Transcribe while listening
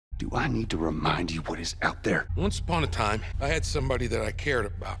Do I need to remind you what is out there? Once upon a time, I had somebody that I cared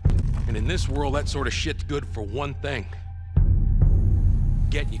about. And in this world, that sort of shit's good for one thing.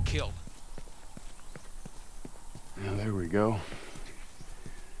 Getting you killed. Now, there we go.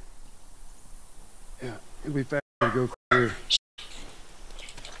 Yeah, it'll be faster to go through.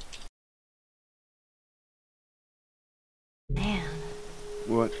 Man.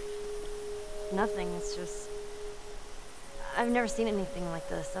 What? Nothing, it's just... I've never seen anything like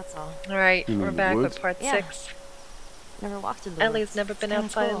this, that's all. Alright, You mean we're the back woods? with part Yeah. 6. Never walked in the Ellie's woods. never It's been kinda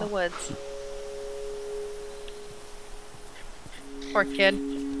outside cool. in the woods. Poor kid.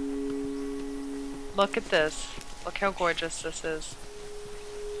 Look at this. Look how gorgeous this is.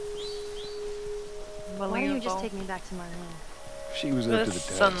 Why don't you just take me back to my room? She was up to the This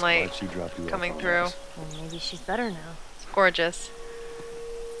task. sunlight Why'd she drop you off coming on through. us? Well, maybe she's better now. It's gorgeous.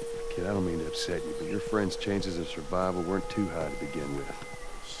 Kid, I don't mean to upset you, but your friend's chances of survival weren't too high to begin with.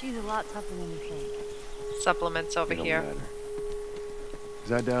 She's a lot tougher than you think. Supplements over It don't here. matter.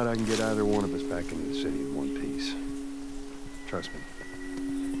 'Cause I doubt I can get either one of us back into the city in one piece. Trust me.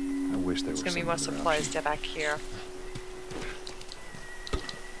 I wish there There's was gonna be some more other supplies option. back here.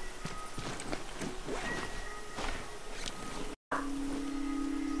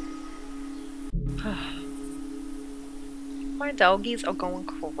 My doggies are going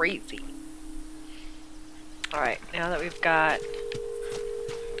crazy. Alright, now that we've got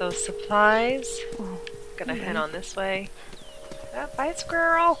those supplies, gonna head on this way. Ah, bye,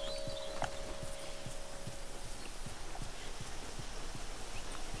 squirrel!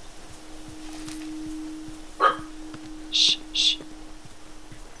 Shh, shh.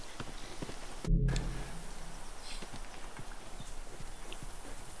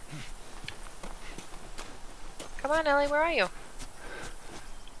 Come on, Ellie, where are you?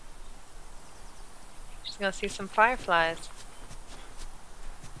 She's gonna see some fireflies.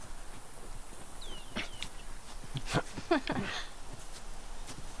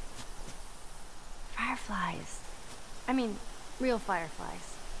 Fireflies. I mean, real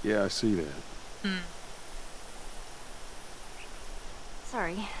fireflies. Yeah, I see that.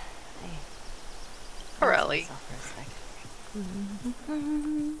 Sorry. Poor lost Ellie. myself for a sec.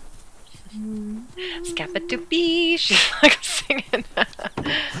 Scappa-doopy! She's like singing.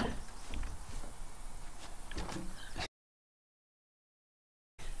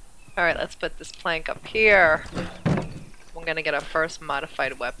 Alright, let's put this plank up here. We're gonna get our first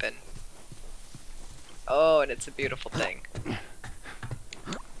modified weapon. Oh, and it's a beautiful thing.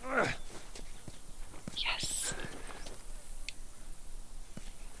 Yes.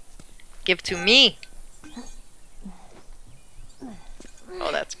 Give to me!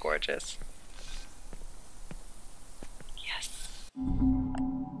 Oh, that's gorgeous. Yes.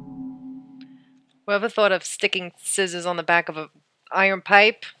 Whoever thought of sticking scissors on the back of an iron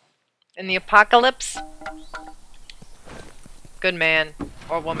pipe in the apocalypse? Good man.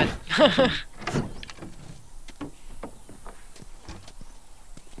 Or woman.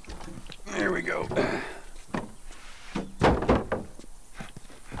 There we go.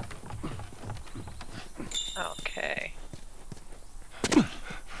 Okay.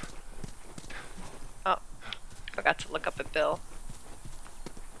 Oh, forgot to look up a bill.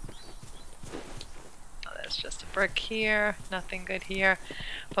 Oh, there's just a brick here. Nothing good here.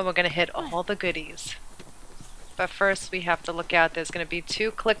 But we're gonna hit all the goodies. But first we have to look out. There's gonna be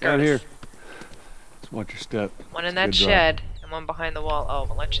 2 clickers. Out here. Just watch your step. One in It's a that good drive. shed and one behind the wall. Oh,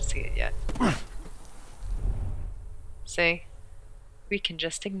 we'll let you see it yet. See? We can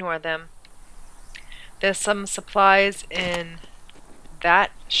just ignore them. There's some supplies in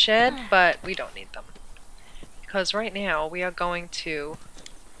that shed, but we don't need them. Because right now we are going to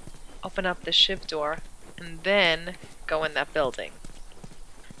open up the shiv door and then go in that building.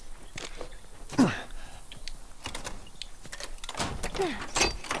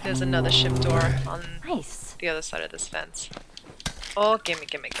 There's another shiv door on Nice. the other side of this fence. Oh, gimme,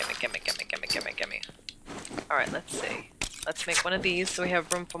 gimme, gimme, gimme, gimme, gimme, gimme, gimme. Alright, let's see. Let's make one of these so we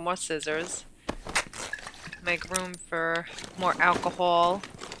have room for more scissors. Make room for more alcohol.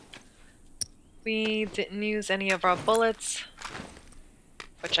 We didn't use any of our bullets,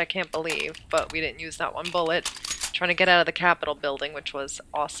 which I can't believe, but we didn't use that one bullet. Trying to get out of the Capitol building, which was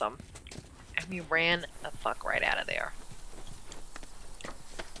awesome. And we ran the fuck right out of there.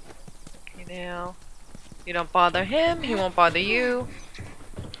 Okay, now, you don't bother him, he won't bother you.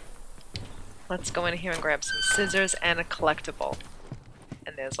 Let's go in here and grab some scissors and a collectible.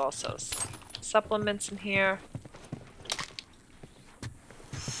 And there's also supplements in here.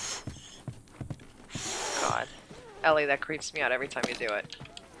 God. Ellie, that creeps me out every time you do it.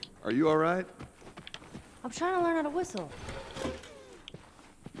 Are you all right? I'm trying to learn how to whistle.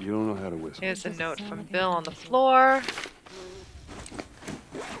 You don't know how to whistle. Here's a note from Bill on the floor.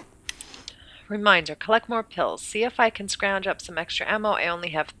 Reminder, collect more pills. See if I can scrounge up some extra ammo. I only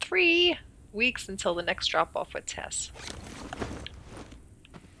have 3 weeks until the next drop-off with Tess.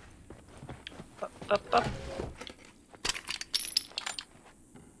 Up, up, up.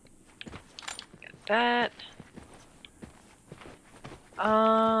 Get that.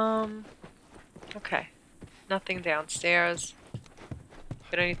 Okay. Nothing downstairs.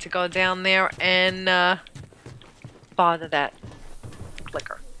 We don't need to go down there and bother that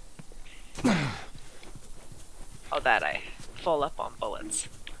clicker. Oh, that I fall up on bullets.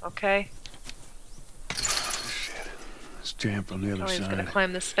 Okay. Shit. It's jammed on the other Oh, he's side. gonna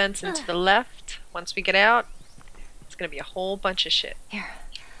climb this fence and to the left. Once we get out, it's gonna be a whole bunch of shit. Here,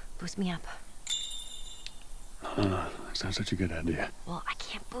 boost me up. That's not such a good idea. Well, I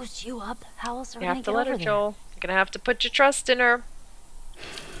can't boost you up. How else are we You gonna have to get let her, over there? Joel. You're gonna have to put your trust in her.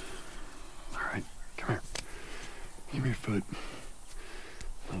 All right, come here. Give me your foot.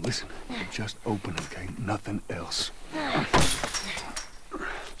 Now listen, just open it, okay? Nothing else.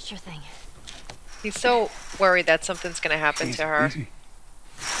 Sure thing. He's so worried that something's gonna happen Easy, to her. easy.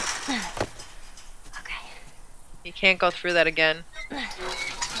 Okay. You can't go through that again.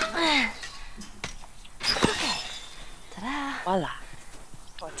 Ta-da. Voila.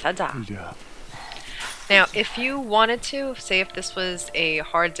 Oh, ta-da. Good job. Now, if you wanted to, say if this was a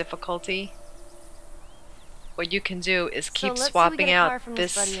hard difficulty, what you can do is So keep let's say we swapping get a car out from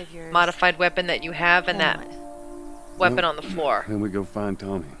this buddy of yours. modified weapon that you have and that Then weapon Well, on the floor, Then we go find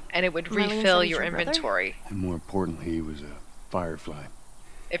Tommy. and it would Marlene said refill he's your your brother? inventory. And more importantly, he was a firefly.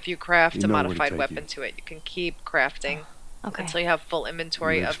 If you craft You a know where to modified take weapon you. to it, you can keep crafting Okay. until you have full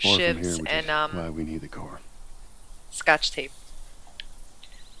inventory He lives of far from here, shivs which and is why we need the car. scotch tape.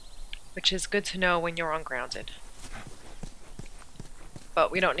 Which is good to know when you're ungrounded. But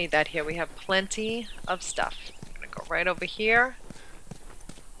we don't need that here. We have plenty of stuff. I'm gonna go right over here.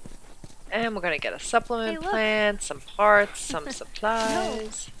 And we're gonna get a supplement Hey, look. plant, some parts, some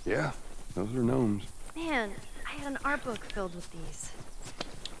supplies. Yeah, those are gnomes. Man, I had an art book filled with these.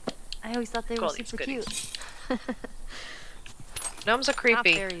 I always thought they Look were at all these super goodies. cute. Gnomes are Not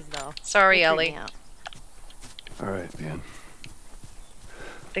creepy. fairies, though. Sorry, They creep Ellie. me out. All right, man.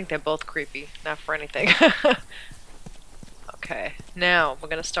 I think they're both creepy, not for anything. Okay, now we're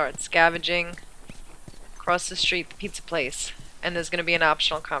gonna start scavenging across the street, the pizza place, and there's gonna be an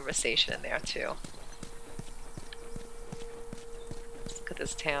optional conversation in there too. Let's look at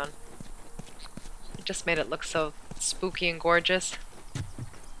this town. It just made it look so spooky and gorgeous.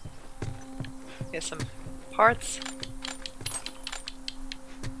 Here's some parts.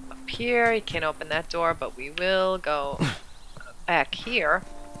 Up here, you can't open that door, but we will go back here.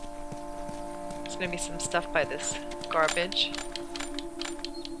 There's gonna be some stuff by this garbage.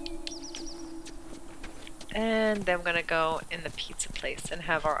 And then we're gonna go in the pizza place and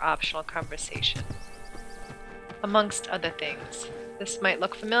have our optional conversation. Amongst other things. This might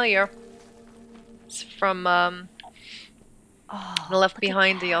look familiar. It's from Oh, the Left look at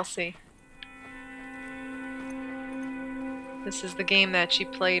Behind that. DLC. This is the game that she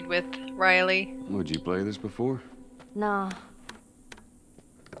played with Riley. Would you play this before? No.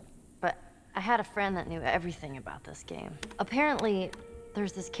 But I had a friend that knew everything about this game. Apparently,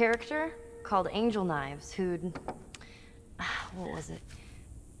 there's this character called Angel Knives who'd... what was it?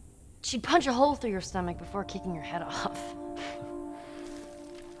 She'd punch a hole through your stomach before kicking your head off.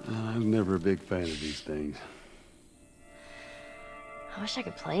 I was never a big fan of these things. I wish I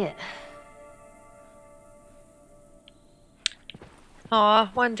could play it.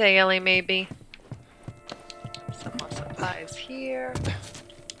 Aw, one day, Ellie, maybe. Some more supplies here.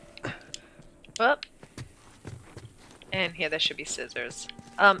 Whoop. And here, there should be scissors.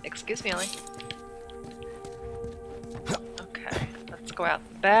 Excuse me, Ellie. Okay, let's go out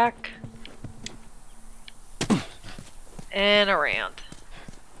the back. And around.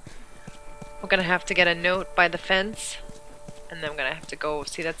 We're gonna have to get a note by the fence. And then we're gonna have to go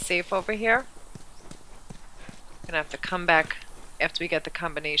see that safe over here. Gonna have to come back after we get the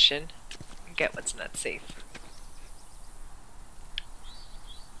combination and get what's in that safe.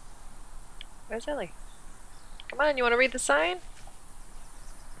 Where's Ellie? Come on, you wanna read the sign?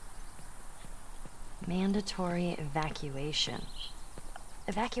 Mandatory evacuation.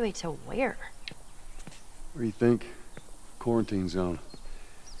 Evacuate to where? What do you think? Quarantine zone.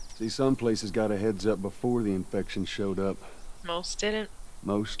 See, some places got a heads up before the infection showed up. Most didn't.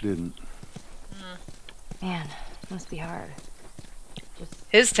 Most didn't. Man, must be hard. Just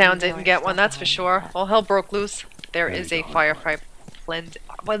His town leaving all didn't your get stuff one, that's for behind sure. like that. All hell broke loose. There There is you a go, firefly blend.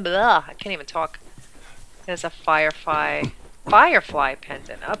 I can't even talk. There's a firefly firefly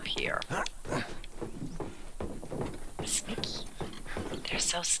pendant up here. Sneaky. They're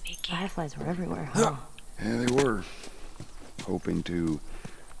so sneaky. Fireflies were everywhere, huh? Yeah, they were. Hoping to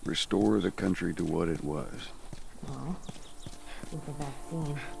restore the country to what it was. Well, with the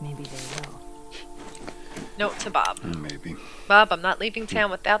vaccine, maybe they will. Note to Bob. Maybe. Bob, I'm not leaving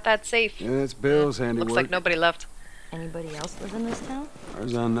town without that safe. Yeah, that's Bill's handiwork. Looks like nobody left. Anybody else live in this town? As far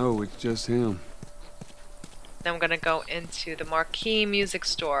as I know, it's just him. Now I'm gonna go into the Marquee Music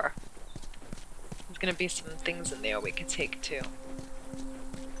Store. There's gonna be some things in there we can take too.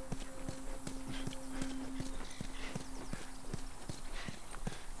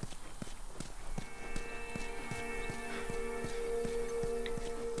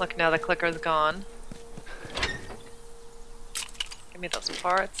 Look, now the clicker's gone. Give me those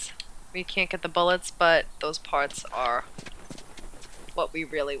parts. We can't get the bullets, but those parts are what we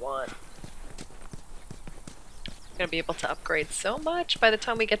really want. Gonna be able to upgrade so much by the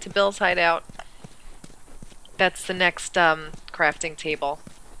time we get to Bill's hideout. That's the next crafting table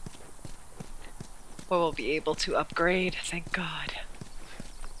where we'll be able to upgrade, thank God.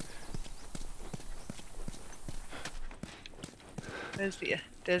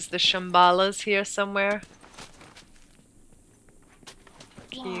 There's the Shambalas here somewhere.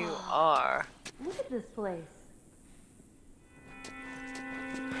 QR. Look at this place.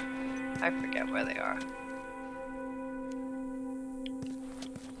 I forget where they are.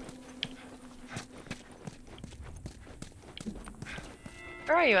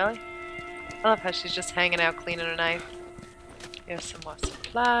 Where are you, Ellie? I love how she's just hanging out cleaning her knife. Here's some more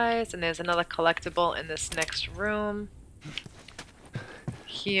supplies, and there's another collectible in this next room.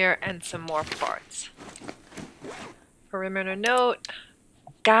 Here, and some more parts. Perimeter note.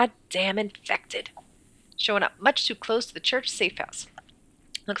 Goddamn infected. Showing up much too close to the church safe house.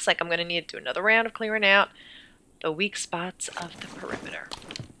 Looks like I'm going to need to do another round of clearing out the weak spots of the perimeter.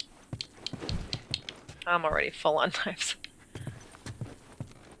 I'm already full on knives.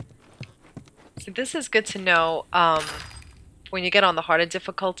 So this is good to know. When you get on the harder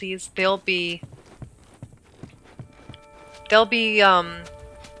difficulties, there'll be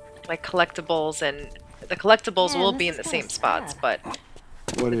like collectibles, and the collectibles will be in the same spots, but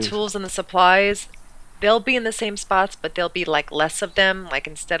the tools and the supplies, they'll be in the same spots, but there'll be like less of them. Like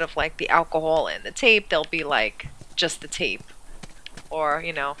instead of like the alcohol and the tape, there'll be like just the tape, or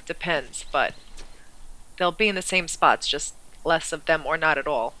you know, depends, but they'll be in the same spots, just less of them or not at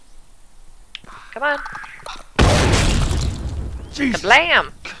all. Come on. Jesus.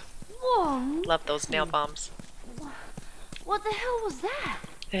 Kablam! Whoa. Love those nail bombs. What the hell was that?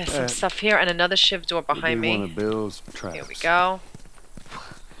 There's some stuff here and another shiv door behind me. One of Bill's traps. Here we go.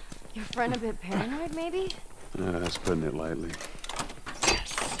 Your friend a bit paranoid, maybe? That's putting it lightly.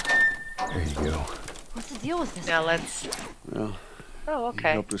 Yes. There you go. What's the deal with this Now guy? let's... Well, Oh, he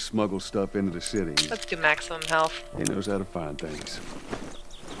okay. helped us smuggle stuff into the city. Let's do maximum health. He knows how to find things.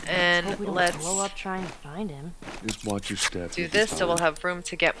 And Hope we don't let's blow up trying to find him. Just watch your step. do you'll be this so we'll fine. have room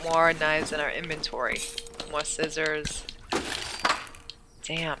to get more knives in our inventory. More scissors.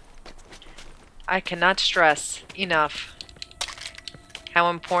 Damn. I cannot stress enough how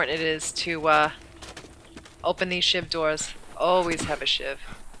important it is to open these shiv doors. Always have a shiv.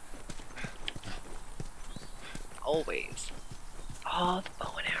 Always. Oh, the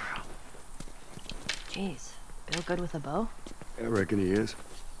bow and arrow. Jeez, Bill good with a bow? I reckon he is.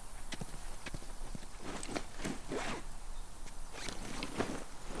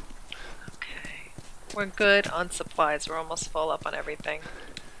 Okay. We're good on supplies. We're almost full up on everything.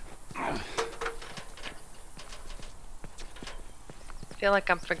 Feel like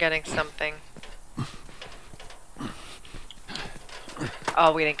I'm forgetting something.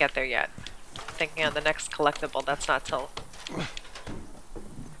 Oh, we didn't get there yet. Thinking on the next collectible, that's not till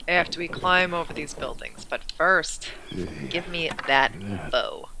after we climb over these buildings. But first, give me that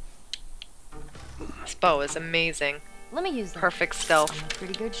bow. This bow is amazing. Let me use that. Perfect stealth. I'm a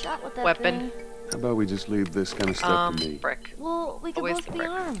pretty good shot with that Weapon. thing. How about we just leave this kind of stuff to me? Brick. Well, we could Always both the be brick.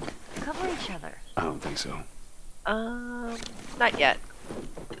 armed. Cover each other. I don't think so. Not yet.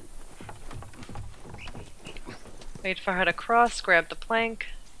 Wait for her to cross, grab the plank.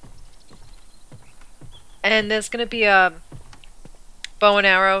 And there's gonna be a bow and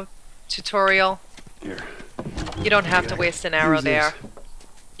arrow tutorial. Here. You don't have to Yeah, waste an arrow use this. there.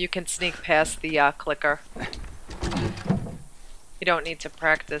 You can sneak past the clicker. You don't need to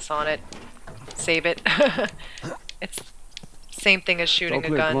practice on it. Save it. It's same thing as shooting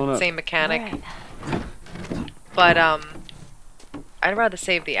Don't a click, blown gun, up. same mechanic. Right. But I'd rather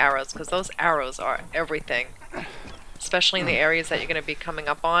save the arrows because those arrows are everything. Especially in the areas that you're going to be coming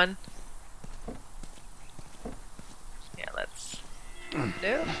up on. Yeah, let's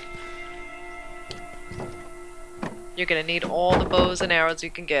No. You're gonna need all the bows and arrows you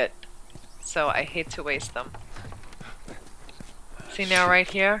can get. So I hate to waste them. See now right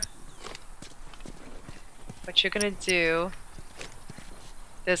here? What you're gonna do...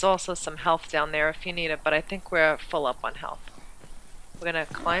 There's also some health down there if you need it, but I think we're full up on health. We're gonna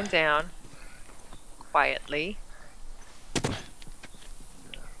climb down quietly.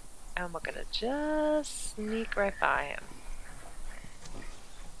 And we're gonna just sneak right by him.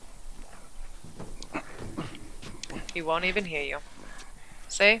 He won't even hear you.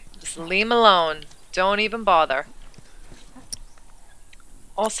 See? Just leave him alone. Don't even bother.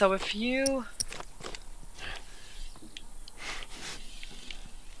 Also, if you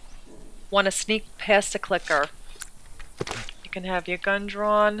want to sneak past a clicker, you can have your gun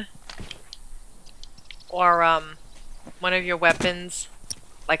drawn or one of your weapons,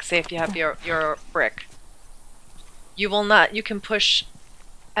 like say if you have your brick. You can push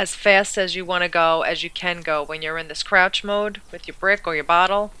as fast as you want to go, as you can go when you're in this crouch mode with your brick or your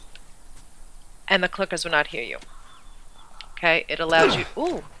bottle, and the clickers will not hear you. Okay, it allows you...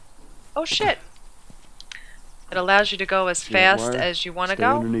 Ooh! Oh shit! It allows you to go as fast as you want to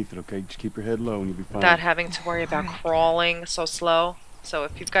go. Underneath it, okay? Just keep your head low and you'll be fine. Without having to worry about crawling so slow. So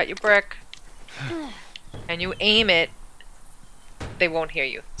if you've got your brick and you aim it, they won't hear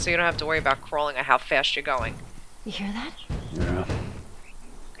you. So you don't have to worry about crawling or how fast you're going. You hear that? Yeah.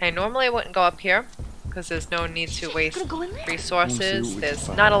 Okay, normally I wouldn't go up here because there's no need to waste resources. There's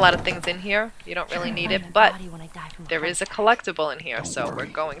not a lot of things in here. You don't really need it, but there is a collectible in here, so we're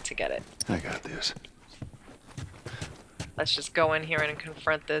going to get it. I got this. Let's just go in here and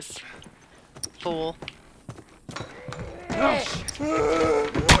confront this fool.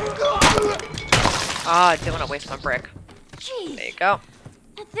 Ah, I didn't want to waste my brick. Jeez. There you go.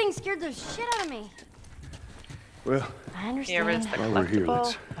 That thing scared the shit out of me. Well, I understand. Here is the while we're here,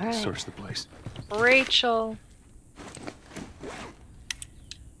 let's collectible. search the place.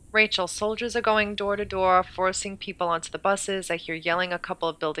 Rachel, soldiers are going door to door, forcing people onto the buses. I hear yelling a couple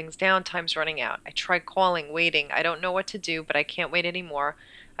of buildings down. Time's running out. I tried calling, waiting. I don't know what to do, but I can't wait anymore.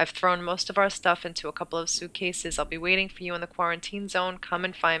 I've thrown most of our stuff into a couple of suitcases. I'll be waiting for you in the quarantine zone. Come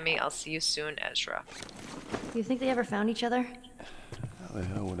and find me. I'll see you soon, Ezra. You think they ever found each other? How the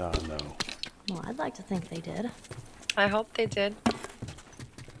hell would I know? Well, I'd like to think they did. I hope they did.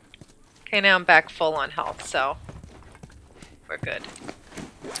 Okay, now I'm back full on health, so we're good.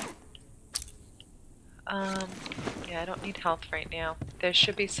 Yeah, I don't need health right now. There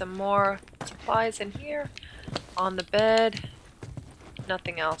should be some more supplies in here. On the bed.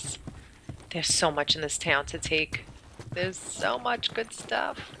 Nothing else. There's so much in this town to take. There's so much good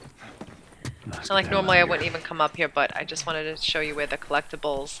stuff. It's not like normally I wouldn't even come up here, but I just wanted to show you where the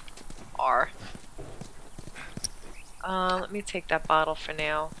collectibles are. Let me take that bottle for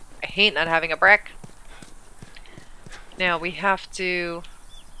now. I hate not having a brick. Now we have to...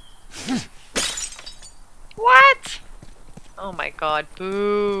 What? Oh my god,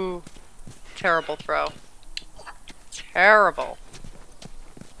 boo. Terrible throw. Terrible.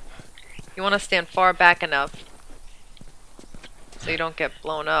 You want to stand far back enough so you don't get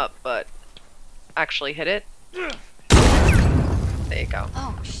blown up, but actually hit it. There you go.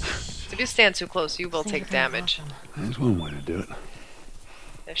 Oh, If you stand too close, you will take damage. There's one way to do it.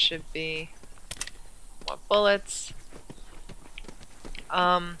 There should be more bullets.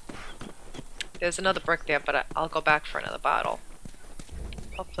 There's another brick there, but I'll go back for another bottle.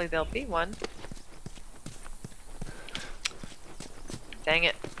 Hopefully there'll be one. Dang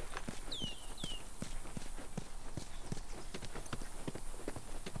it.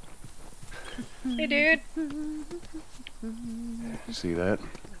 Hey, dude. See that?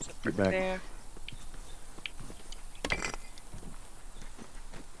 There's a Get brick back. there.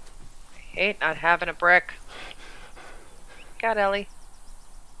 I hate not having a brick. Got Ellie.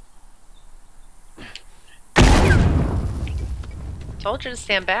 Told you to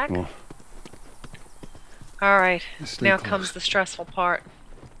stand back. Well, Alright, stay now close. comes the stressful part.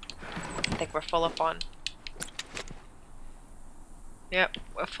 I think we're full up on. Yep,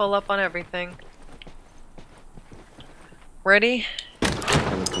 we're full up on everything. Ready?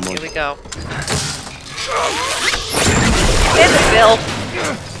 Here we go. Damn it, Bill!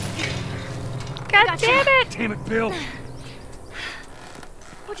 God damn it! Damn it, Bill!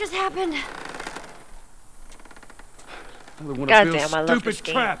 what just happened? Another one of Goddamn, Bill's I love stupid this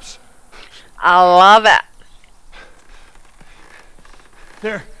game. traps. I love it.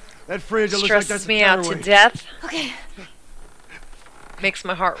 There, that fridge. It looks like that's Stresses a me out to counterweight. death. Okay. Makes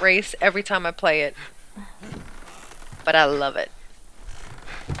my heart race every time I play it. But I love it.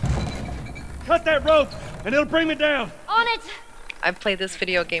 Cut that rope, and it'll bring me down. On it! I've played this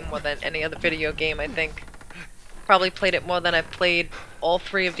video game more than any other video game, I think. Probably played it more than I've played all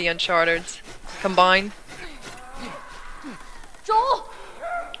 3 of the Uncharted's combined. Joel!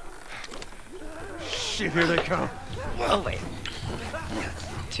 Shit, here they come. Oh, wait.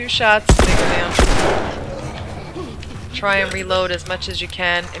 2 shots, take him down. Try and reload as much as you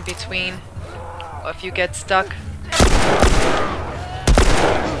can in between. Or if you get stuck, clicker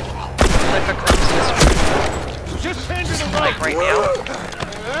comes Just hand it the like right now.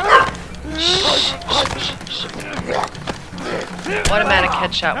 Automatic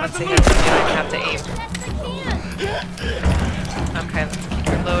headshot once he hits him, you don't have to aim. Okay, let's keep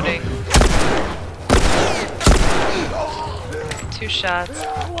reloading. 2 shots.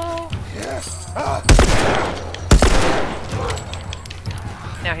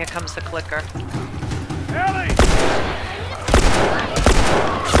 Now here comes the clicker. Ellie!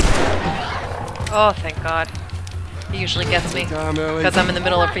 Oh, thank God. He usually gets me Time, Ellie. because I'm in the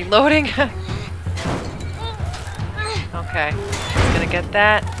middle of reloading. Okay, he's gonna get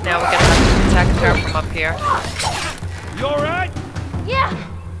that. Now we're gonna have to protect her from up here. You alright? Yeah!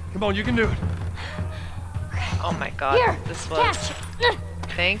 Come on, you can do it. Oh my God, Here, this was. catch!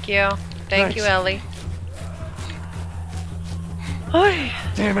 Thank you, thank you, Thanks. Ellie. Oy.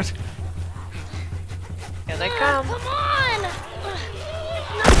 Damn it. Here they come. Come on!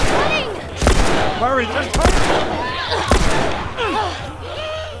 It's not playing! Hurry, just hurry.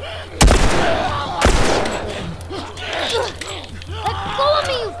 Let go of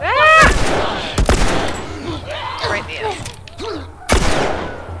me, you Ah! Right in the ass.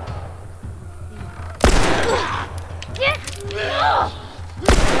 Get!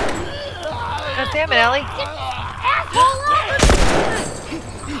 God damn it, Ellie. Asshole!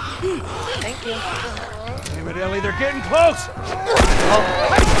 Thank you. Damn it, Ellie, they're getting close.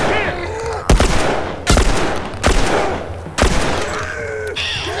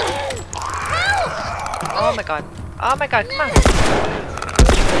 Oh my God. Oh my God, come on.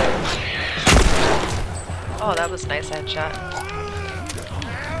 Oh, that was a nice headshot.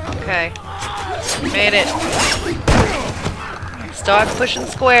 Okay. Made it. Start pushing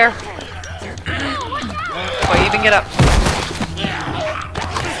square. Before you even get up.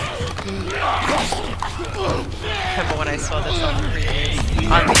 Remember when I saw this on the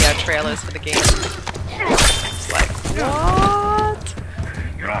previews, on the trailers for the game. It's like, what?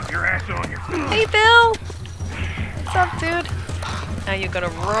 Get off your ass on your feet. Hey, Bill! What's up, dude? Now you're gonna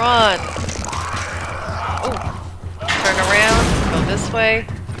run. Oh. Turn around, go this way,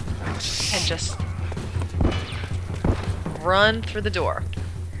 and just run through the door.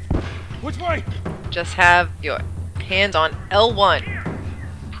 Which way? Just have your hand on L1.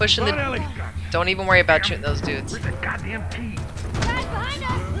 Pushing Come on, the... Ellie. Don't even worry about shooting those dudes. Where's the goddamn key? Guys behind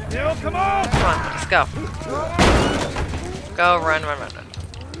us! Bill, come on. Come on, let's go. Go, run, run, run, run.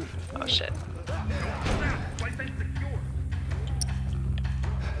 Oh, shit.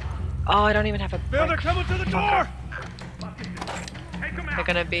 Oh, I don't even have a Bill, they're break. coming to the door. They're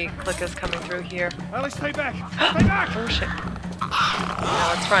gonna be clickers coming through here. Ellie, stay back. Stay back. Oh, shit.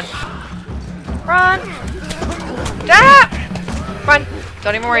 Now let's run. Run! Ah! Run!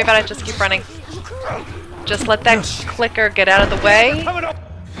 Don't even worry about it, just keep running. Just let that clicker get out of the way. Coming up.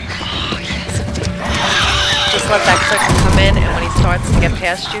 Just let that clicker come in, and when he starts to get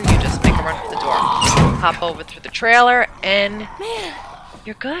past you, you just make a run for the door. Hop over through the trailer, and Man,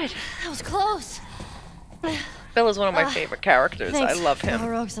 you're good. that was close. Bill is one of my favorite characters. Thanks, I love all him.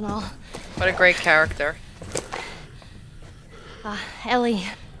 rogues and all. What a great character. Ellie.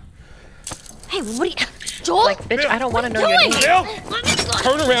 Hey, what are you... Joel? Like, bitch, I don't want to know your name. Bill.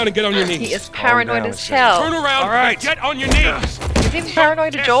 Turn around and get on your knees. He is paranoid down as a second. hell. Turn around. All right. And get on your knees. He's even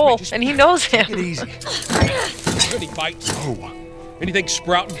paranoid of Joel, and he knows Take it him. easy. Any bites? Oh. Anything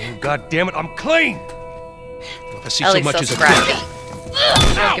sprouting? Oh, God damn it, I'm clean. If I see Ellie's so much so as a scrappy.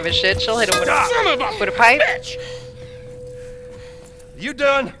 I don't give a shit. She'll hit him with a pipe. You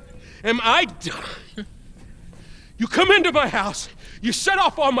done? Am I done? You come into my house, you set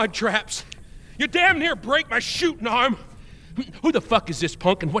off all my traps, you damn near break my shooting arm. Who the fuck is this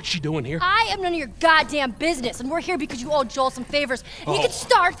punk and what's she doing here? I am none of your goddamn business, and we're here because you owe Joel some favors. And you Oh. can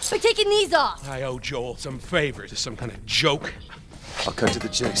start by taking these off. I owe Joel some favors. Is some kind of joke? I'll cut to the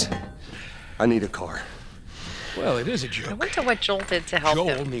chase. I need a car. Well, it is a I joke. wonder what Joel did to help Joel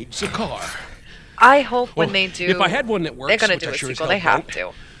him. needs a car. I hope when Well, they do, if I had one that works, they're gonna which do I a sure as sequel. hell They have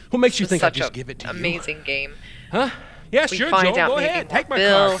don't, to. What makes you It's think I such just a give it to you? amazing game. Huh? Yeah, We sure, find Joel. out Go maybe ahead. more Take my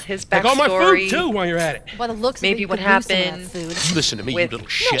Bill, car. his Take all my backstory. food too while you're at it. By the looks Maybe of it, what you could use some of happened that food. You listen to me, With you little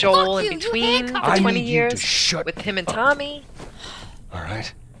shit. Joel Fuck in you, you between handcuffed for I 20 need you to years, shut- with him and Tommy. All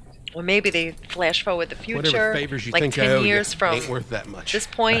right? Or maybe they flash forward the future. Whatever favors you like think 10 I owe years you from ain't worth that much. this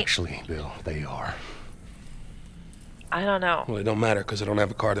point. Actually, Bill, they are. I don't know. Well, it don't matter because I don't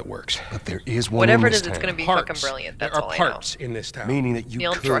have a car that works. But there is one Whatever in it this is, it's town. going to be Parts. fucking brilliant. That's there all are I know. parts in this town. Meaning that you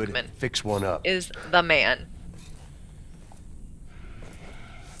Neil could Druckmann fix one up. Is the man.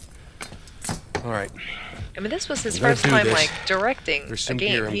 All right. I mean, this was his We're gonna first do time, this. like, directing There's a some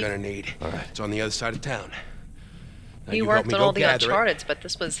game. gear I'm gonna need. All right. It's on the other side of town. Now He you help worked me on go all the gather it, Uncharted, but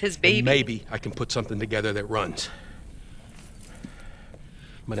this was his and baby. maybe I can put something together that runs.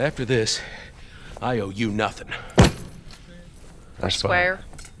 But after this, I owe you nothing. That's Square.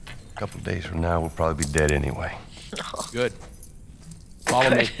 fine. A couple of days from now, we'll probably be dead anyway. Good. Follow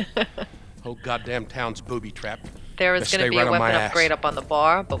me. Whole goddamn town's booby trapped. There is Best going to stay be right a on my weapon ass. upgrade up on the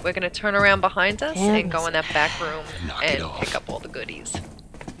bar, but we're going to turn around behind us and go in that back room Knock it and off. pick up all the goodies.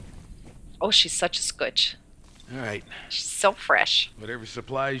 Oh, she's such a scutch. All right. She's so fresh. Whatever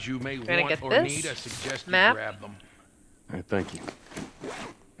supplies you may gonna want get or this need, I suggest you map. grab them. All right, thank you.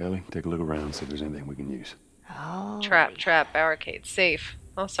 Ellie, take a look around, see if there's anything we can use. Oh. Trap, barricade, safe.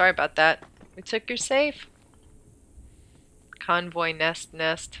 Oh, sorry about that. We took your safe. Convoy, nest.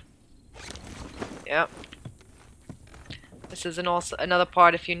 Yep. This is also another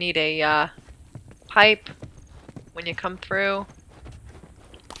part if you need a pipe when you come through.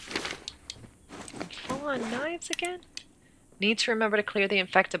 Full on knives again? Need to remember to clear the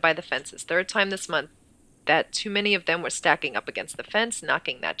infected by the fences. Third time this month that too many of them were stacking up against the fence,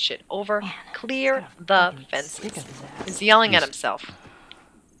 knocking that shit over. Clear the fences. He's yelling at himself.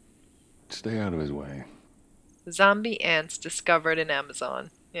 Stay out of his way. Zombie ants discovered in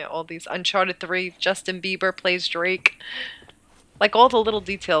Amazon. Yeah, all these Uncharted 3, Justin Bieber plays Drake. Like, all the little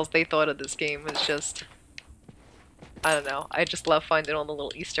details they thought of this game was just... I don't know. I just love finding all the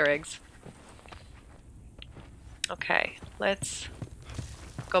little Easter eggs. Okay, let's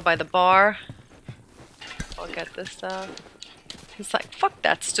go by the bar. I'll get this stuff. He's like, fuck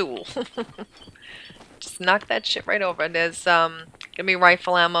that stool. Just knock that shit right over. There's gonna be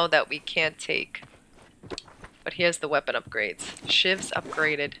rifle ammo that we can't take. But here's the weapon upgrades. Shivs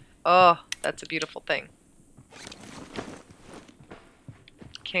upgraded. Oh, that's a beautiful thing.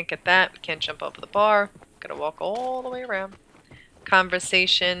 Can't get that. We can't jump over the bar. Gotta walk all the way around.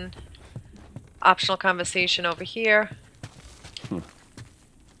 Conversation. Optional conversation over here.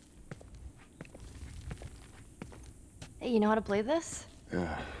 Hey, you know how to play this?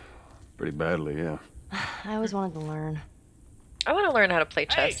 Yeah, pretty badly, yeah. I always wanted to learn. I want to learn how to play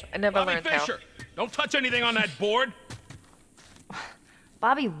chess. Hey, I never Bobby learned Fischer, don't touch anything on that board.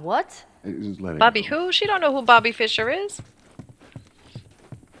 Bobby, what? Hey, just let how. it Bobby go. who? She don't know who Bobby Fischer is.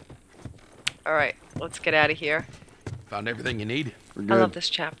 Alright, let's get out of here. Found everything you need. We're I good. love this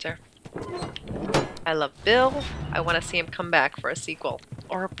chapter. I love Bill. I want to see him come back for a sequel.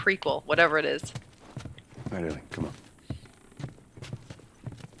 Or a prequel, whatever it is. All right, Ellie, come on.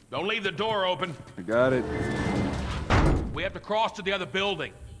 Don't leave the door open. I got it. We have to cross to the other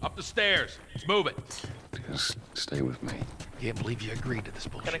building. Up the stairs. Let's move it. Just stay with me. Can't believe you agreed to this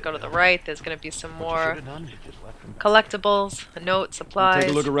bullshit. Gonna go to the right. There's gonna be some more collectibles, a note, supplies.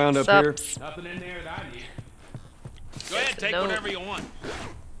 Take a look around up here. subs. Nothing in there that I need. Go ahead, a take note. whatever you want.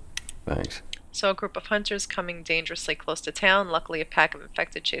 Thanks. So a group of hunters coming dangerously close to town. Luckily, a pack of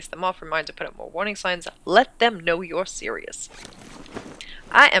infected chased them off. Remind to put up more warning signs. Let them know you're serious.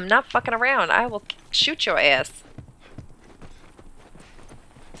 I am not fucking around. I will shoot your ass.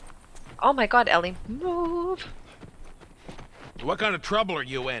 Oh my god, Ellie. Move. What kind of trouble are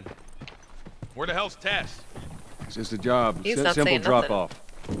you in? Where the hell's Tess? It's just a job. He's S- not simple saying drop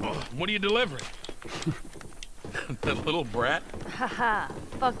nothing. off. What are you delivering? That little brat? Haha,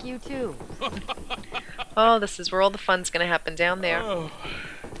 fuck you too. Oh, this is where all the fun's gonna happen down there. Oh.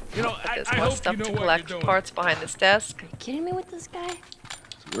 You know, There's I more hope stuff you know to what collect. you're doing. Parts behind this desk. Are you kidding me with this guy?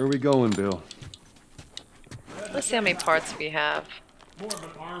 So where are we going, Bill? Let's see how many parts we have. More of an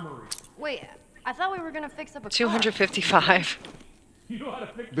armory. Wait, I thought we were gonna fix up a car. 255. You know how to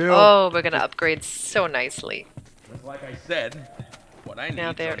fix Bill. Oh, we're gonna upgrade so nicely. Just like I said, what I need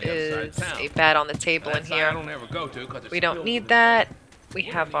Now there on the other is side of town. a bat on the table in That side I here. don't ever go to 'cause it's We don't filled need with that. We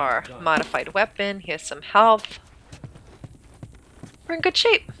have our modified weapon. Here's some health. We're in good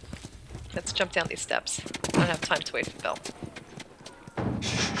shape. Let's jump down these steps. I don't have time to wait for Bill.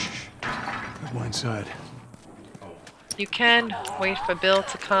 Go inside. You can wait for Bill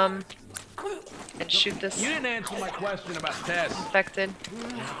to come and shoot this You didn't answer my question about Tess. infected.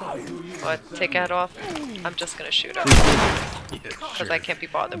 Or take that off. I'm just gonna shoot her. Because I can't be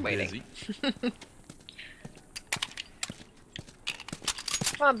bothered waiting.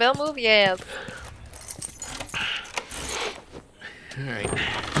 Come on, Bill, move. Yes. Alright.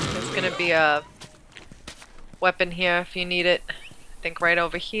 There's gonna be a weapon here if you need it. I think right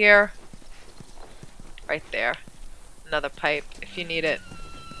over here. Right there. Another pipe if you need it.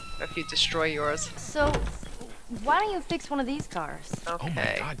 Or if you destroy yours. So, why don't you fix one of these cars? Okay. Oh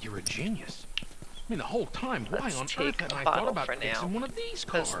my God, you're a genius. I mean, the whole time, why Let's on take earth a had I bottle thought about for now. fixing one of these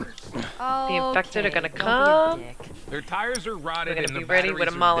 'Cause cars? Oh, infected are gonna don't be a come. dick. Their tires are We're rotted gonna and be the ready with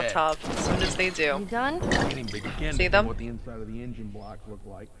a batteries are Molotov as soon as they You do. done? dead. Can't even begin See to them? what the inside of the engine blocks look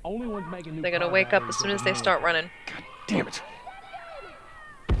like. Only ones making new They're gonna car wake up batteries as soon are as the they start running. Damn it.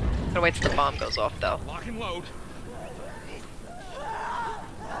 Gotta wait till the bomb goes off though. Lock and load.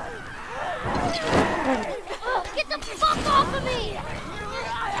 Get the fuck off of me!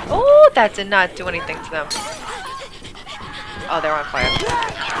 Oh, that did not do anything to them. Oh, they're on fire.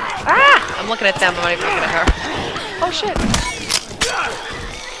 Ah! I'm looking at them, I'm not even looking at her. Oh shit.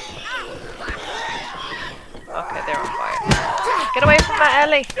 Okay, they're on fire. Get away from my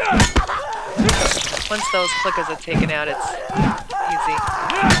Ellie! Once those clickers are taken out, it's easy.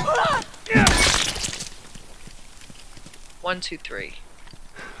 1, 2, 3.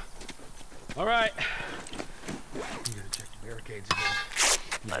 All right. You gotta check the barricades again.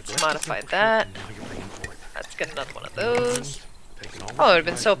 Let's modify that. Let's get another one of those. Oh, I would have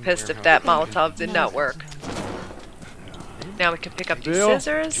been so pissed if that Molotov did not work. Now we can pick up these Bill?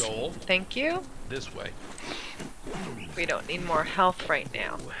 scissors. Joel. Thank you. This way. We don't need more health right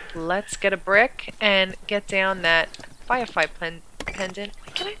now. Let's get a brick and get down that firefight pendant.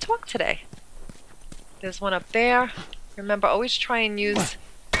 Why can't I talk today? There's one up there. Remember, always try and use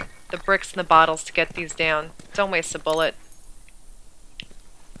the bricks and the bottles to get these down. Don't waste a bullet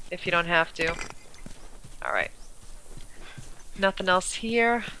if you don't have to. Alright. Nothing else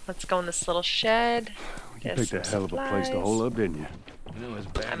here. Let's go in this little shed. You There's picked a some hell of a place to supplies. hole up, didn't you? You know, as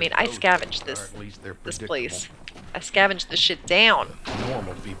bad I mean, as I those scavenged things this are, at least they're this predictable. place. I scavenged the shit down.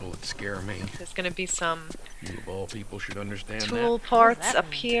 Normal people that scare me. There's gonna be some You of all people should understand tool that. parts that up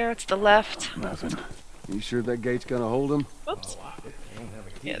mean? here to the left. Nothing. You sure that gate's gonna hold him? Oops.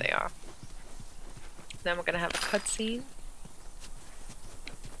 Yeah, they are. Then we're gonna have a cutscene.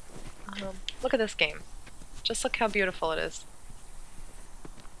 Look at this game. Just look how beautiful it is.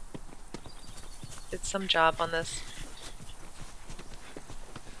 Did some job on this.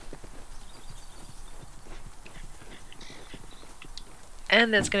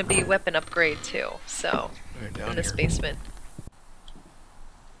 And there's gonna be a weapon upgrade too, so Right down in this here. basement.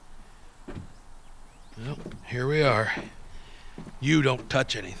 Well, here we are. You don't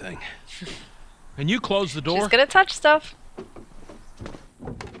touch anything. And you close the door. She's gonna touch stuff.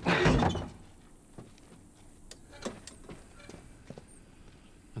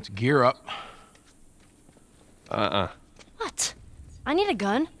 Let's gear up. What? I need a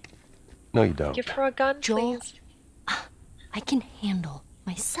gun. No, you don't. Give her a gun, Joel. please. I can handle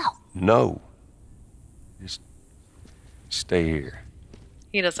myself. No. Just stay here.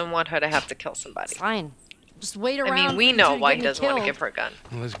 He doesn't want her to have to kill somebody. Fine. Just wait I around. mean, we until know you why get he me doesn't want to killed. give her a gun.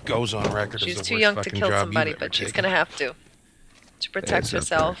 Well, this goes on record She's as the too worst young to fucking kill job somebody, you've ever but she's taken. gonna have to protect That's up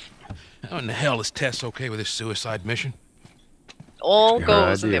herself. How in the hell is Tess okay with this suicide mission? All Her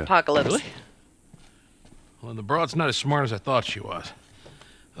goes in the idea. apocalypse. Really? Well, the broad's not as smart as I thought she was.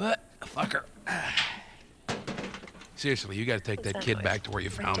 But, fuck her. Seriously, you gotta take What's that that kid noise? back to where you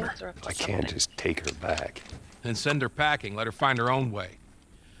found her. Windows are up to I can't something. just take her back. Then send her packing, let her find her own way.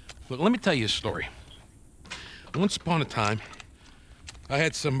 Look, let me tell you a story. Once upon a time, I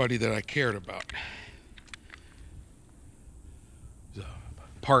had somebody that I cared about. It was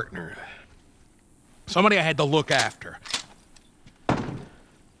a partner. Somebody I had to look after.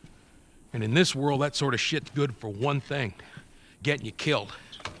 And in this world, that sort of shit's good for one thing. Getting you killed.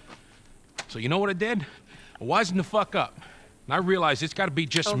 So you know what I did? I wisened the fuck up. And I realized it's gotta be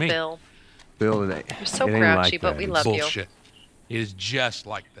just Oh, me. Bill. Bill, it ain't. You're so it ain't grouchy, like but that. we It's love you. Bullshit. It is just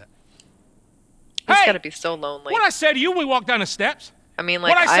like that. He's Hey! gotta be so lonely. What I say to you when we walk down the steps? I mean,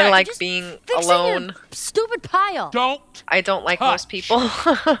 like, What'd I say? I like Just being fixing alone. your stupid pile. Don't. I don't like most Touch. people.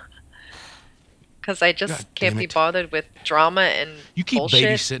 Because I just God can't damn be it. bothered with drama and You keep bullshit.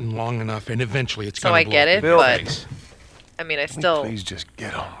 babysitting long enough, and eventually it's So gonna I blow get up it, in your but- face. I mean, I Can we still please just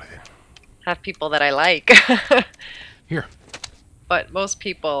get on with it. have people that I like. Here, But most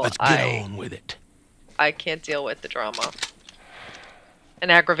people, let's get on with it. I can't deal with the drama.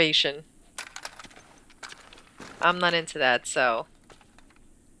 And aggravation. I'm not into that, so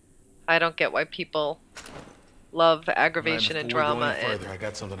I don't get why people love aggravation and drama, and I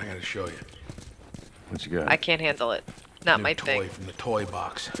got something I gotta show you. What you got? I can't handle it. Not New my toy thing. from the toy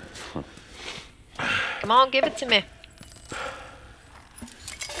box. Come on, give it to me.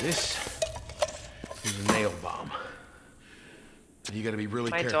 This is a nail bomb. You gotta be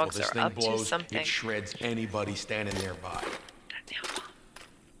really My careful. dogs This are thing up to blows, something. it shreds anybody standing nearby.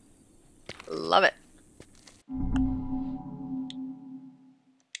 Love it.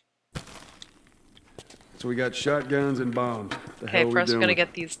 So we got shotguns and bombs. The Okay, hell we first we're doing gonna with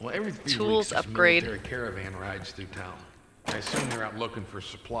get these Well, every 3 tools weeks, this upgrade. military caravan rides through town. I assume they're out looking for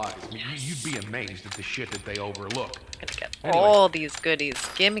supplies. I mean, you'd be amazed at the shit that they overlook. Gonna get Anyway. all these goodies.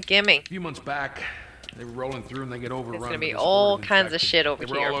 Gimme, gimme. A few months back, they were rolling through and they get overrun. gonna with be this all horde of kinds of infected. shit over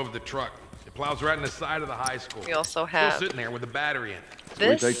They were here. all over the truck. It plows right in the side of the high school. We also Still have sitting there with a battery in it.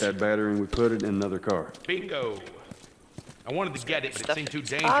 this. We take that battery and we put it in another car. Bingo. I wanted to get it, but it Stuff seemed too in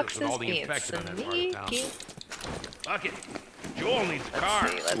dangerous boxes, with all the being infected in that part of town. sneaky. Fuck it. Joel needs a car.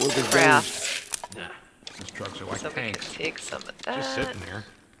 Let's see, Look let's at craft. Nah, these trucks are like So we can tanks. take some of Just that. sitting there.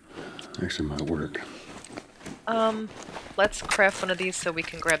 Actually might work. Let's craft one of these so we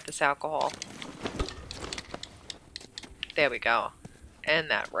can grab this alcohol. There we go. And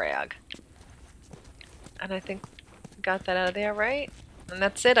that rag. And I think we got that out of there, right? And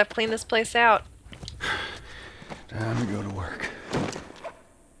that's it. I've cleaned this place out. Time to go to work.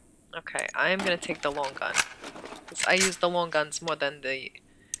 Okay, I'm gonna take the long gun. 'Cause I use the long guns more than the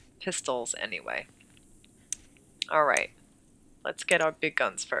pistols anyway. Alright. Let's get our big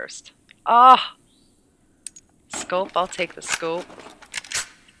guns first. Ah! Scope, I'll take the scope.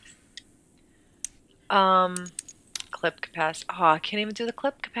 Clip capacity. Oh, I can't even do the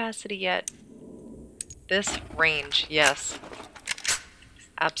clip capacity yet. This range, yes.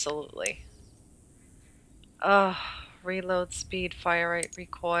 Absolutely. Reload speed, fire rate,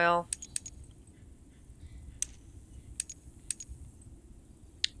 recoil.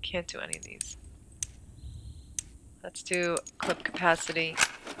 Can't do any of these. Let's do clip capacity.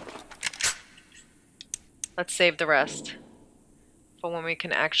 Let's save the rest for when we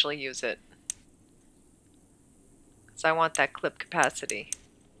can actually use it. Because I want that clip capacity.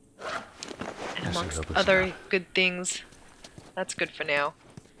 And That should amongst help us other out. good things, that's good for now.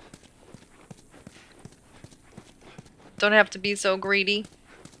 Don't have to be so greedy.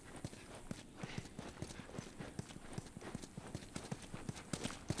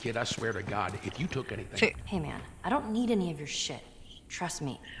 Kid, I swear to God, if you took anything... Hey man, I don't need any of your shit. Trust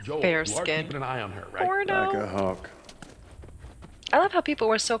me. Joel, Bear you are skin. keeping an eye on her, right? Like Porno. a hawk. I love how people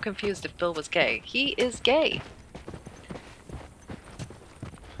were so confused if Bill was gay. He is gay.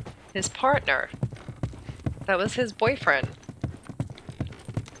 His partner. That was his boyfriend.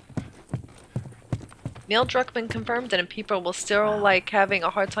 Neil Druckmann confirmed it, and people will still like having a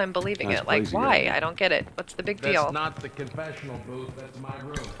hard time believing Nice it. Like, place you why? got. I don't get it. What's the big That's deal? not the confessional booth, that's my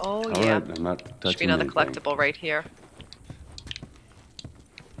room. Oh All yeah. right, I'm not Should touching be another anything. collectible right here.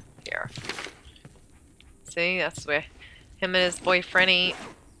 Here. See, that's where him and his boyfriend.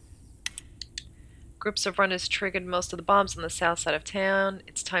 Groups of runners triggered most of the bombs on the south side of town.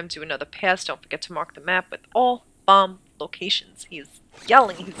 It's time to do another pass. Don't forget to mark the map with all bomb locations. He's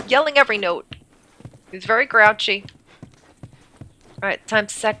yelling. He's yelling every note. He's very grouchy. Alright, time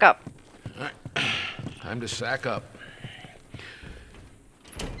to sack up. Alright, time to sack up.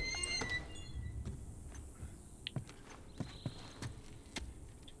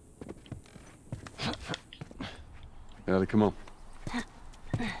 Ellie, come on.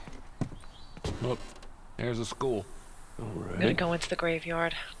 Look, there's a school. All I'm gonna right. go into the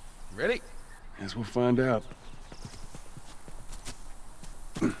graveyard. Ready? Guess we'll find out.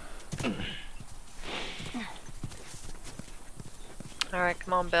 Alright,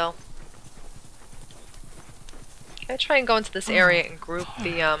 come on, Bill. Can I try and go into this area and group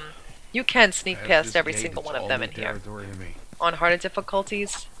the, You can sneak That's past this every gate, single it's one of all them new in here. territory to me. On harder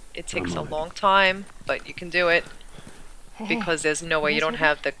difficulties, it takes a on it. long time, but you can do it Hey, because there's no way you don't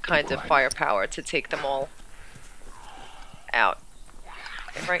have the kind of firepower to take them all out.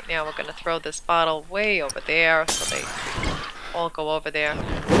 And right now we're gonna throw this bottle way over there so they all go over there.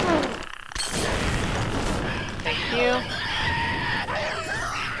 Thank you.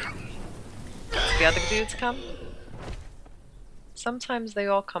 Did the other dudes come? Sometimes they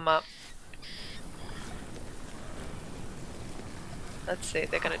all come up. Let's see,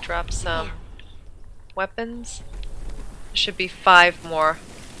 they're gonna drop some weapons. There should be 5 more.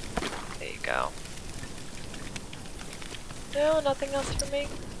 There you go. No, nothing else for me.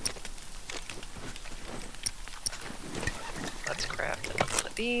 Let's craft another one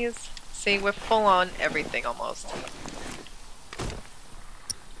of these. See, we're full on everything almost.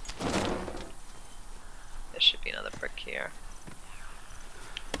 There should be another brick here.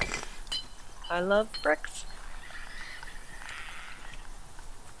 I love bricks.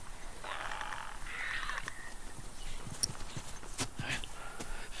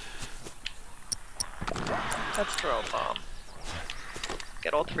 Let's throw a bomb.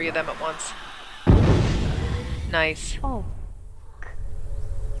 get all 3 of them at once. Nice. Oh.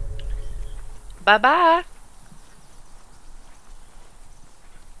 Bye-bye.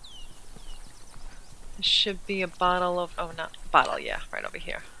 There should be a bottle of... Oh, not bottle, yeah. Right over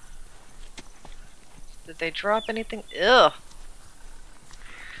here. Did they drop anything? Ugh.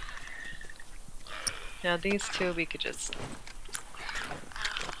 Now these 2, we could just...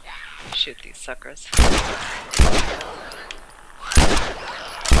 shoot these suckers.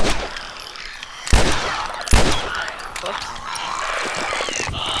 Whoops.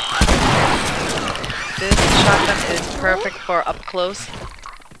 This shotgun is perfect for up close.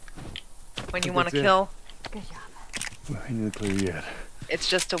 When you want to kill. Good job. We ain't clear yet. It's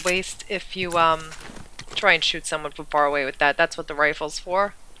just a waste if you try and shoot someone from far away with that. That's what the rifle's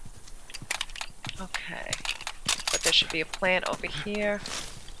for. Okay. But there should be a plant over here.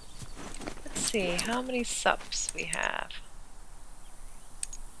 Let's see, how many sups we have?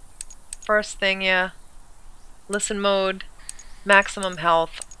 First thing, yeah. Listen mode, maximum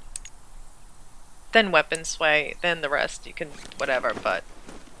health, then weapon sway, then the rest. You can whatever, but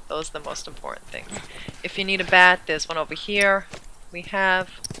those are the most important things. If you need a bat, there's one over here. We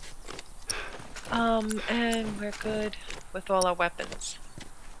have. And we're good with all our weapons.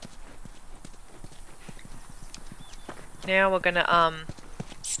 Now we're gonna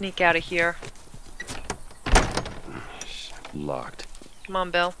sneak out of here. Locked. Come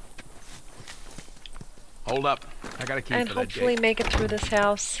on, Bill. Hold up. I got a key And for that hopefully gate. make it through this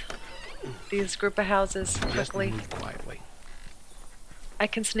house. These group of houses Just quickly. move quietly. I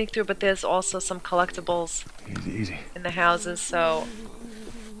can sneak through, but there's also some collectibles Easy, easy. in the houses, so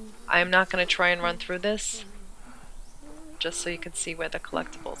I'm not going to try and run through this. Just so you can see where the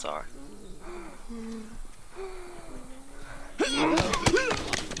collectibles are.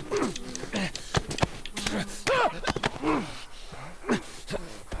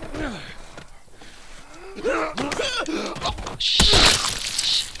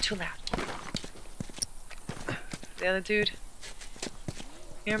 Shh, too loud. The other dude.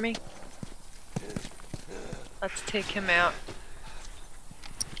 Hear me? Let's take him out.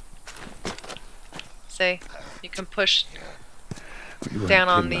 Say, you can push You down weren't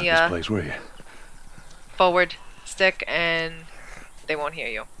on kidding the about this place, were you? forward stick and they won't hear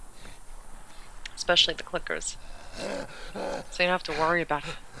you. Especially the clickers. So you don't have to worry about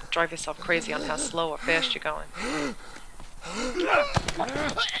it. Drive yourself crazy on how slow or fast you're going.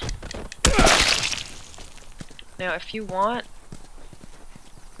 Now if you want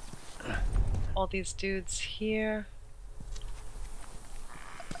all these dudes here.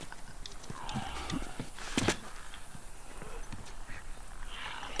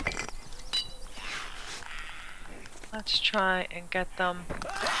 Let's try and get them.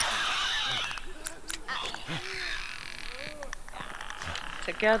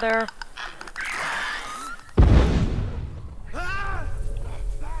 Together.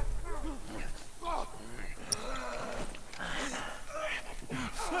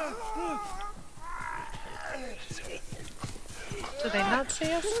 Do they not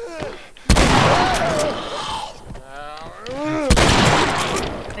see us?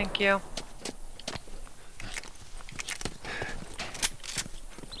 Thank you.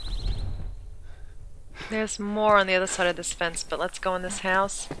 There's more on the other side of this fence, but let's go in this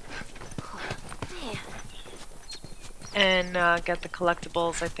house and get the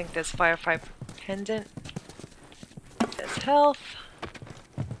collectibles. I think there's Firefly Pendant. There's health.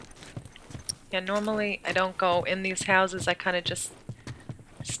 Yeah, normally I don't go in these houses. I kind of just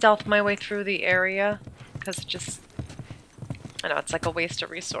stealth my way through the area because it just, I know it's like a waste of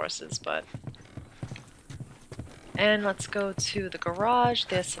resources, but. And let's go to the garage.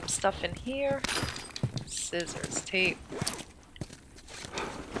 There's some stuff in here. Scissors, tape.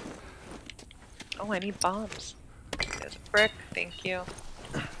 Oh, I need bombs. There's a brick, thank you.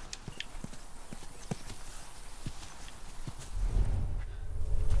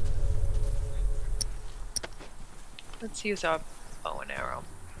 Let's use our bow and arrow.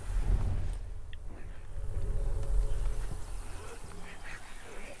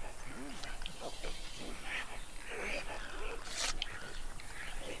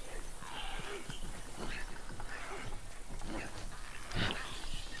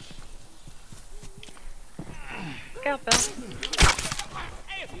 Look out, Bill.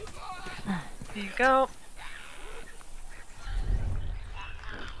 There you go.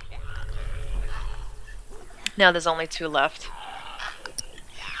 Now there's only 2 left.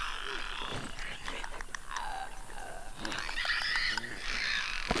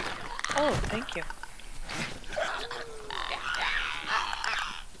 Oh, thank you.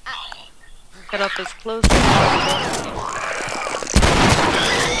 Get up as close as possible.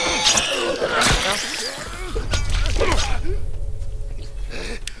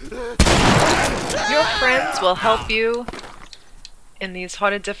 Your friends will help you in these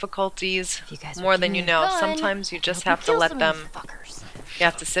harder difficulties more than you know. Sometimes you just have to let them... You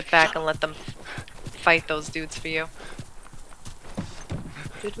have to sit back and let them fight those dudes for you.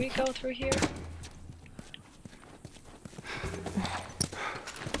 Did we go through here?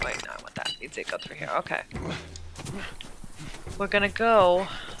 Wait, no, I want that. We did go through here. Okay. We're gonna go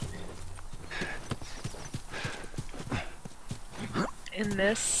in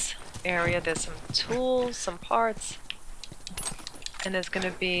this area. There's some tools, some parts, and there's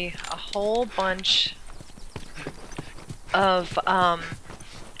gonna be a whole bunch of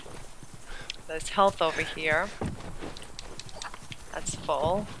there's health over here. That's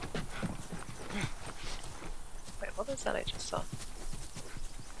full. Wait, what was that I just saw?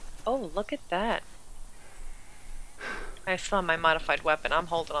 Oh, look at that. I saw my modified weapon. I'm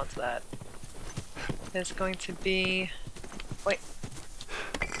holding on to that. There's going to be... Wait.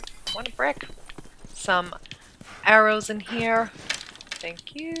 I want a brick. Some arrows in here.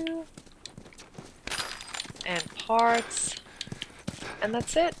 Thank you. And parts. And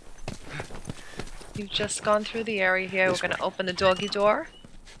that's it. You've just gone through the area here. We're going to open the doggy door.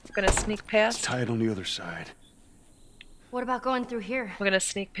 We're going to sneak past. It's tied on the other side. What about going through here? We're going to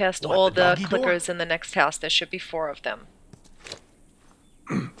sneak past What, all the the doggy door? clickers in the next house. There should be 4 of them.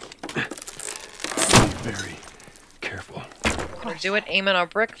 Very careful. We're going to do it aiming our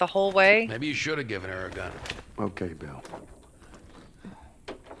brick the whole way. Maybe you should have given her a gun. Okay, Bill.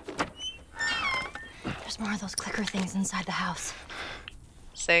 There's more of those clicker things inside the house.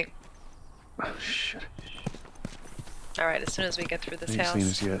 See? Oh, shit. Alright, as soon as we get through this Ain't house, seen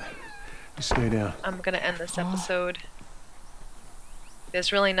us yet. You stay down. I'm going to end this episode.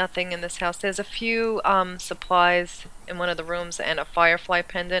 There's really nothing in this house. There's a few supplies in one of the rooms and a firefly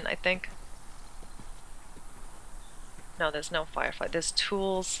pendant, I think. No, there's no firefly. There's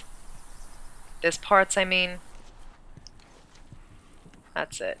tools. There's parts, I mean.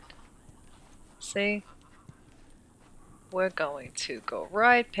 That's it. See? We're going to go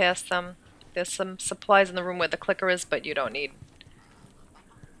right past them. There's some supplies in the room where the clicker is, but you don't need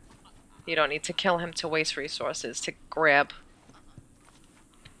to kill him to waste resources to grab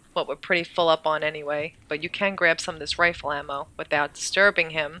what we're pretty full up on anyway. But you can grab some of this rifle ammo without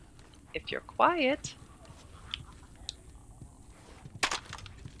disturbing him if you're quiet.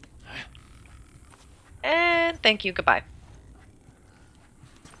 And thank you, goodbye.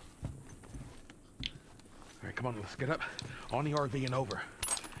 All right, come on, let's get up. On the RV and over.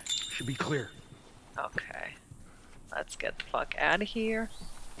 Should be clear. Okay. Let's get the fuck out of here.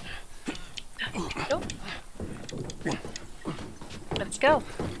 Nope. Let's go.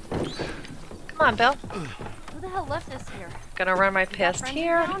 Come on, Bill. Who the hell left this here? Gonna run right past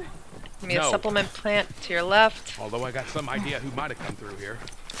here. Give me a No. supplement plant to your left. Although I got some idea who might have come through here.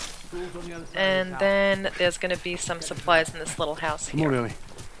 And then there's gonna be some supplies in this little house Come on, here. Ellie.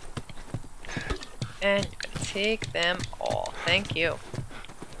 And you're gonna take them all. Thank you.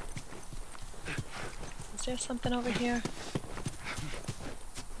 Is there something over here?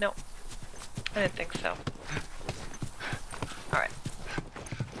 No. I didn't think so. Alright.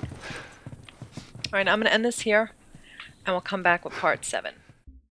 Alright, I'm gonna end this here, and we'll come back with part 7.